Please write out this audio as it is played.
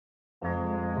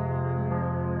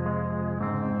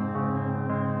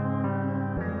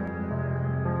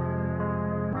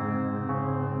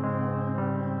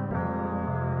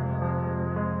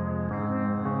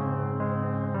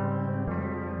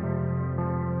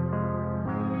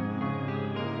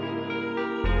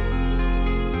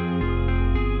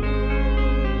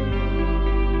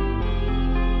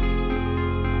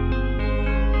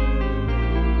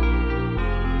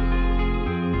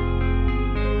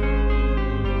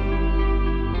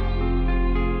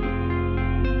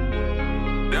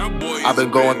I've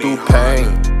been going through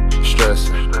pain,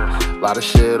 stressing, lot of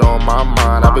shit on my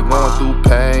mind. I've been going through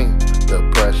pain,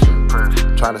 depression,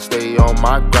 trying to stay on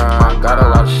my grind. Got a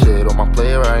lot of shit on my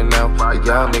plate right now. A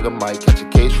young nigga might catch a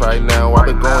case right now. I've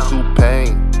been going through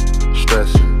pain,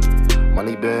 stressing,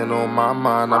 money been on my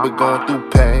mind. I've been going through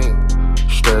pain,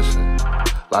 stressing,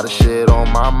 lot of shit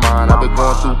on my mind. I've been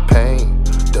going through pain,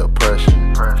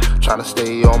 depression, trying to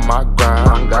stay on my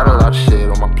grind. Got a lot of shit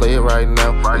on my plate right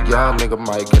now. A young nigga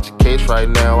might catch a case right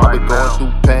now. I've been going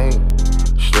through pain,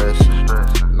 stress,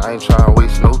 and I ain't trying to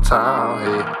waste no time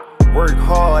here. Work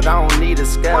hard, I don't need a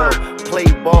scale. Play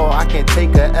ball, I can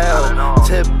take a L.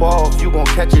 Tip off, you gon'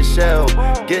 catch a shell.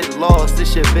 Get lost,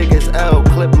 this shit big as L.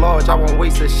 Clip large, I won't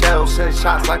waste a shell. Send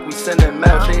shots like we sending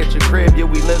mail. Stay at your crib, yeah,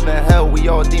 we live in hell. We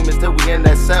all demons till we in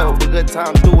that cell. But good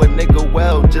times do a nigga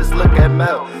well, just look at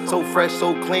Mel. So fresh,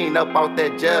 so clean, up out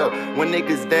that jail. When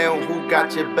niggas down, who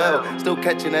got your bell? Still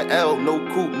catching the L, no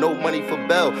coupe, no money for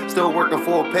bell. Still working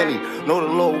for a penny. Know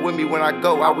the Lord with me when I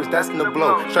go, I was destined to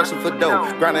blow. Stretching for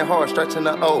dough, grinding hard, stretching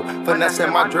the O.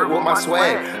 Finessing my drip with my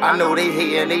swag. I know they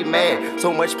hatin', they mad.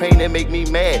 So much pain that make me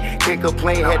mad. Can't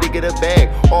complain, had to get a bag.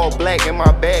 All black in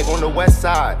my bag on the west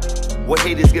side. What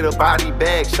haters get a body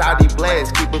bag, shoddy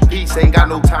blast. Keep a piece, ain't got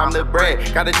no time to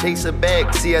brag. Gotta chase a bag,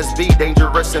 CSB,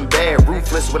 dangerous and bad.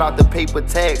 Ruthless without the paper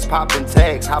tags, popping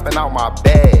tags, hopping out my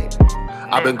bag.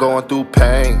 I've been going through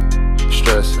pain,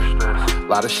 stressing,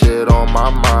 lot of shit on my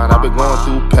mind. I've been going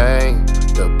through pain,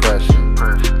 depression,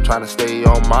 trying to stay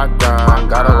on my grind.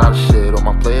 Got a lot of shit on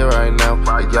my plate right now.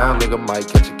 A young nigga might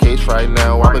catch a case right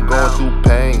now. I've been going through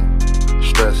pain,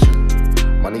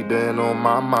 stressing, money been on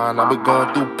my mind. I've been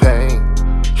going through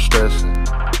pain, stressing,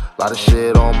 lot of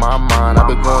shit on my mind. I've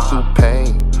been going through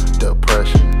pain,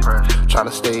 depression, trying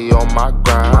to stay on my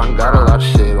grind. Got a lot of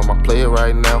shit on my plate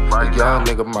right now. A young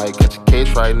nigga might catch a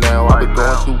case right now. I've been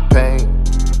going through pain,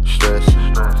 stressing,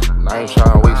 and I ain't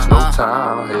trying to waste no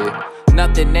time here.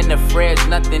 Nothing in the fridge,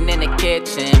 nothing in the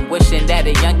kitchen. Wishing that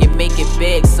a youngin' make it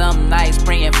big some nights.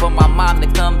 Praying for my mom to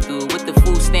come through with the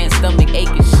food stand, stomach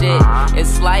aching shit.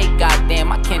 It's like,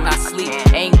 goddamn, I cannot sleep.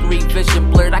 Angry, vision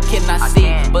blurred, I cannot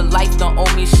see. But life don't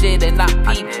owe me shit and I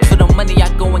peep. So the money I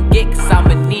go and get, cause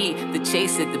I'm in need. To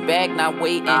chase it, the bag not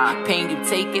waiting. Pain you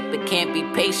take it, but can't be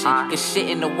patient. Cause shit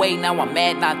in the way, now I'm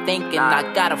mad not thinking.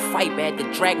 I gotta fight, but had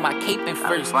to drag my cape in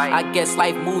first. I guess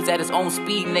life moves at its own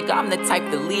speed, nigga. I'm the type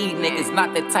to lead, niggas.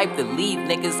 Not the type to leave,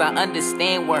 niggas. I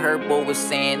understand what Herbo was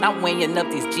saying. I'm weighing up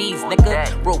these G's,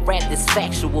 nigga. Real rap is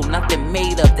factual, nothing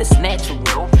made up, that's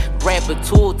natural. Grab a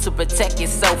tool to protect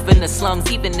yourself in the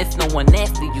slums, even if no one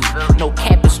after you. No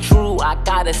cap is true, I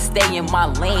gotta stay in my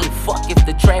lane. Fuck if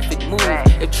the traffic move.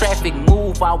 If traffic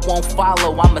move, I won't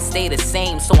follow. I'ma stay the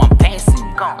same, so I'm passing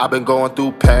you. I've been going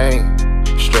through pain,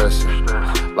 stressing,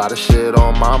 lot of shit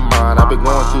on my mind. I've been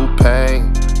going through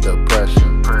pain,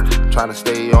 depression, trying to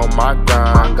stay on my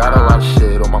grind. Got a lot of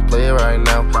shit on my plate right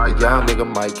now. A young nigga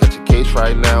might catch a case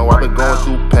right now. I've been going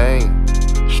through pain,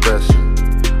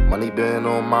 stressing, money been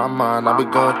on my mind. I've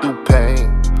been going through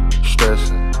pain,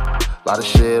 stressing, lot of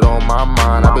shit on my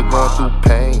mind. I've been going through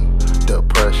pain,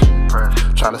 depression,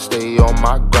 trying to stay on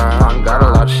my grind. Got a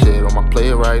lot of shit on my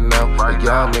plate right now. A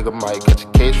young nigga might catch a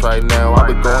case right now. I've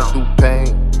been going through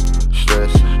pain,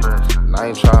 stressing, and I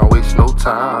ain't trying to waste no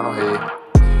time here.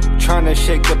 Tryna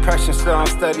shake depression, still I'm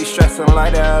steady stressing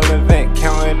like an event.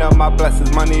 Counting up my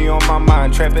blessings, money on my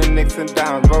mind. Trapping nicks and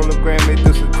dimes, roll a gram, it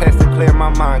do some tests to clear my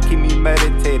mind. Keep me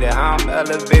meditated, how I'm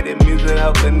elevated. Music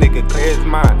help a nigga clear his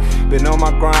mind. Been on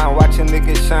my grind, watching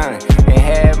niggas shine. Ain't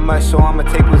had much, so I'ma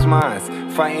take what's mine.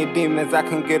 Fighting demons, I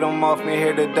can get them off me.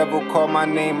 Hear the devil call my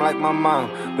name like my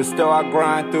mom. But still I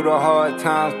grind through the hard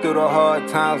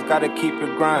times, gotta keep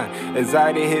it grind.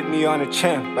 Anxiety hit me on the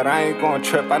chin, but I ain't gonna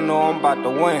trip, I know I'm about to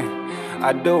win.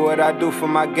 I do what I do for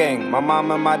my gang, my mom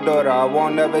and my daughter, I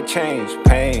won't ever change.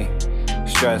 Pain,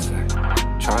 stressing,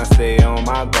 trying to stay on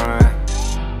my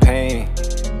grind. Pain,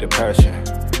 depression,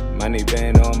 money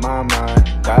been on my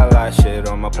mind. Got a lot of shit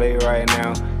on my plate right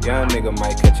now. Young nigga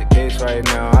might catch a case right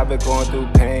now. I've been going through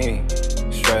pain,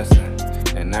 stressing,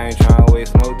 and I ain't trying to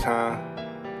waste no time.